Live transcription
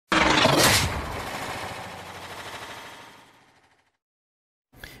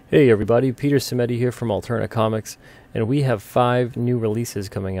Hey everybody, Peter Simeti here from Alterna Comics, and we have 5 new releases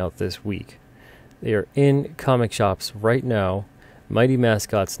coming out this week. They are in comic shops right now. Mighty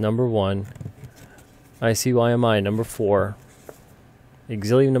Mascots #1, ICYMI #4,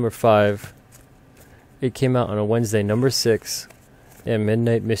 Exilium #5, it came out on a Wednesday #6, and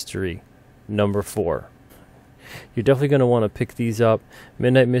Midnight Mystery #4. You're definitely going to want to pick these up.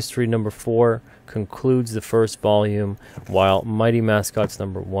 Midnight Mystery #4 concludes the first volume, while Mighty Mascots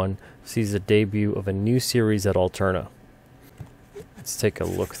 #1 sees the debut of a new series at Alterna. Let's take a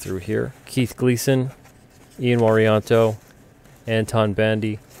look through here. Keith Gleason, Ian Warianto, Anton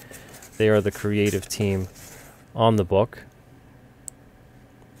Bandy, they are the creative team on the book.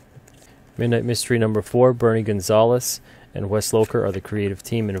 Midnight Mystery #4, Bernie Gonzalez and Wes Loker are the creative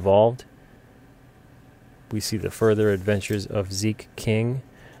team involved. We see the further adventures of Zeke King.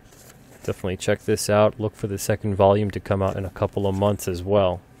 Definitely check this out. Look for the second volume to come out in a couple of months as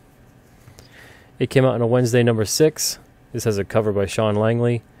well. It came out on a Wednesday #6. This has a cover by Sean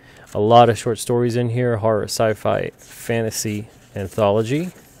Langley. A lot of short stories in here. Horror, sci-fi, fantasy,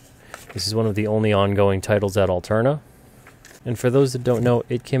 anthology. This is one of the only ongoing titles at Alterna. And for those that don't know,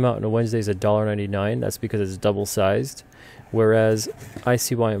 it came out on a Wednesday as $1.99. That's because it's double-sized. Whereas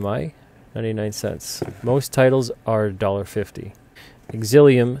ICYMI, 99 cents. Most titles are $1.50.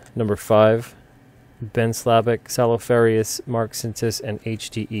 Exilium #5, Ben Slavic, Salofarius, Mark Sintis, and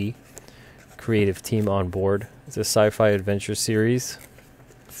HDE. Creative team on board. It's a sci-fi adventure series.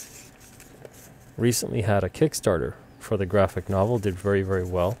 Recently had a Kickstarter for the graphic novel. Did very, very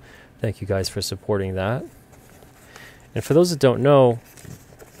well. Thank you guys for supporting that. And for those that don't know,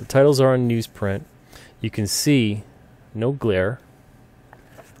 the titles are on newsprint. You can see no glare.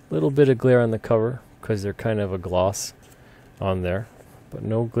 Little bit of glare on the cover because they're kind of a gloss on there, but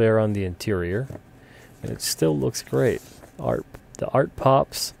no glare on the interior, and it still looks great. The art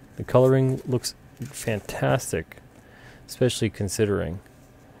pops, the coloring looks fantastic, especially considering,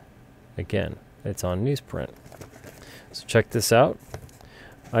 again, it's on newsprint. So check this out.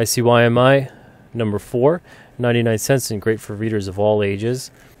 ICYMI #4, 99 cents, and great for readers of all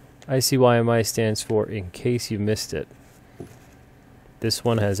ages. ICYMI stands for In Case You Missed It. This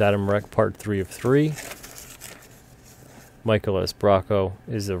one has Adam Reck, part 3 of 3. Michael S. Bracco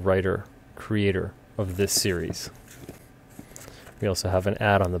is the writer, creator of this series. We also have an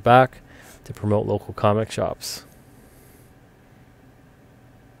ad on the back to promote local comic shops.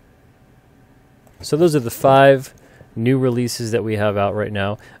 So those are the 5 new releases that we have out right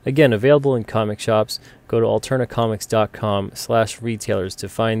now. Again, available in comic shops. Go to alternacomics.com/retailers to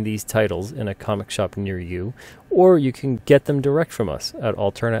find these titles in a comic shop near you, or you can get them direct from us at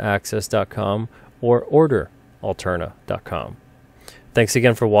alternaaccess.com or order alterna.com. Thanks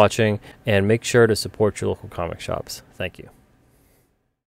again for watching, and make sure to support your local comic shops. Thank you.